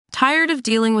Tired of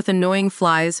dealing with annoying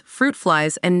flies, fruit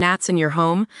flies, and gnats in your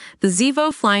home? The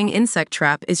Zevo Flying Insect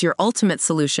Trap is your ultimate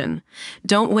solution.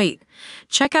 Don't wait.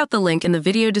 Check out the link in the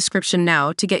video description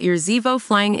now to get your Zevo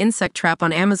Flying Insect Trap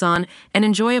on Amazon and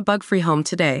enjoy a bug-free home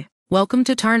today. Welcome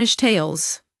to Tarnished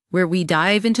Tales, where we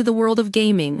dive into the world of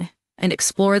gaming and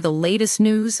explore the latest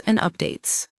news and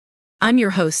updates. I'm your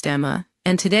host, Emma,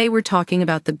 and today we're talking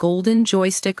about the Golden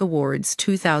Joystick Awards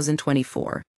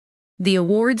 2024. The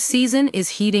awards season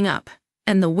is heating up,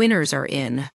 and the winners are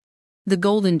in. The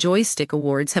Golden Joystick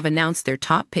Awards have announced their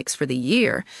top picks for the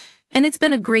year, and it's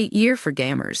been a great year for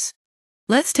gamers.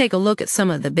 Let's take a look at some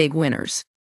of the big winners.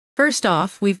 First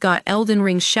off, we've got Elden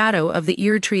Ring's Shadow of the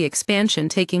Erdtree expansion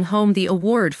taking home the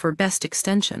award for Best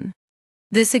Extension.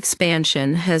 This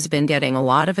expansion has been getting a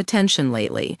lot of attention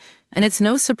lately, and it's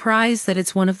no surprise that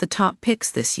it's one of the top picks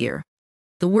this year.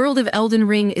 The world of Elden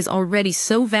Ring is already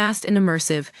so vast and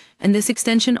immersive, and this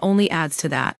extension only adds to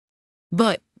that.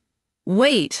 But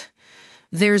wait,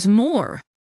 there's more.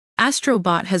 Astro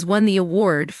Bot has won the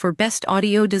award for Best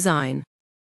Audio Design.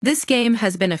 This game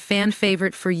has been a fan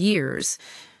favorite for years,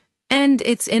 and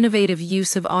its innovative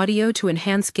use of audio to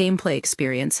enhance gameplay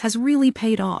experience has really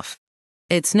paid off.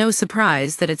 It's no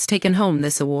surprise that it's taken home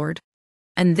this award.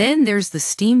 And then there's the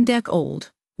Steam Deck OLED,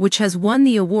 which has won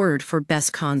the award for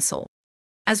Best Console.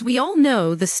 As we all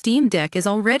know, the Steam Deck is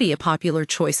already a popular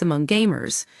choice among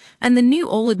gamers, and the new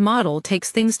OLED model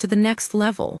takes things to the next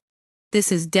level.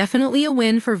 This is definitely a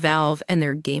win for Valve and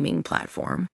their gaming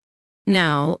platform.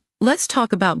 Now, let's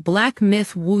talk about Black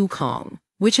Myth Wukong,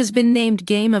 which has been named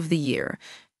Game of the Year,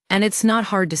 and it's not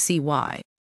hard to see why.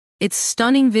 Its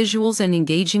stunning visuals and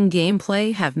engaging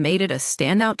gameplay have made it a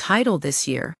standout title this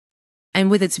year. And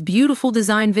with its beautiful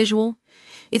design visual,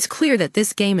 it's clear that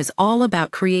this game is all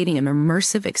about creating an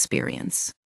immersive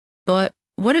experience. But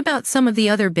what about some of the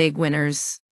other big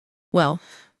winners? Well,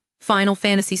 Final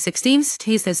Fantasy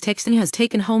XVI has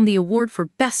taken home the award for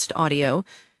Best Audio,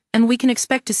 and we can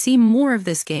expect to see more of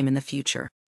this game in the future.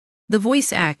 The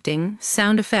voice acting,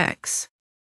 sound effects,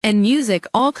 and music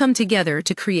all come together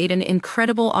to create an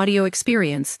incredible audio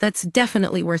experience that's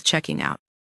definitely worth checking out.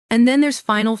 And then there's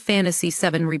Final Fantasy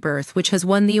VII Rebirth, which has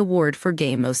won the award for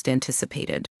Game Most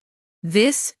Anticipated.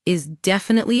 This is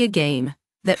definitely a game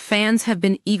that fans have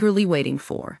been eagerly waiting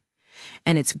for,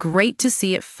 and it's great to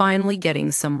see it finally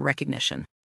getting some recognition.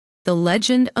 The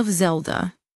Legend of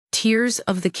Zelda: Tears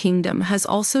of the Kingdom has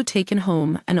also taken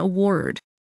home an award,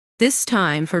 this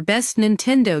time for Best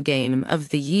Nintendo Game of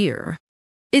the Year.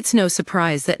 It's no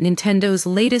surprise that Nintendo's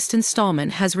latest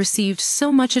installment has received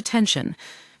so much attention.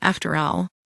 After all,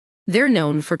 they're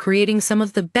known for creating some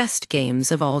of the best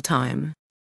games of all time.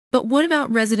 But what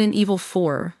about Resident Evil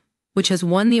 4, which has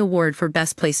won the award for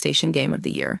Best PlayStation Game of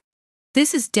the Year?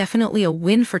 This is definitely a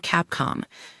win for Capcom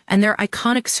and their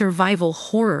iconic survival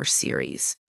horror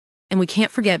series. And we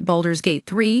can't forget Baldur's Gate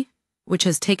 3, which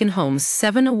has taken home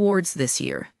 7 awards this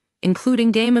year,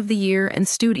 including Game of the Year and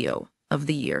Studio of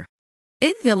the Year.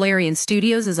 Valerian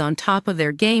Studios is on top of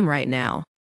their game right now.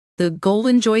 The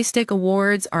Golden Joystick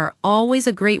Awards are always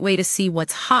a great way to see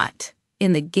what's hot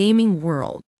in the gaming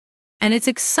world. And it's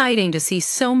exciting to see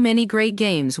so many great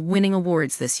games winning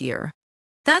awards this year.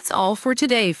 That's all for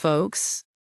today, folks.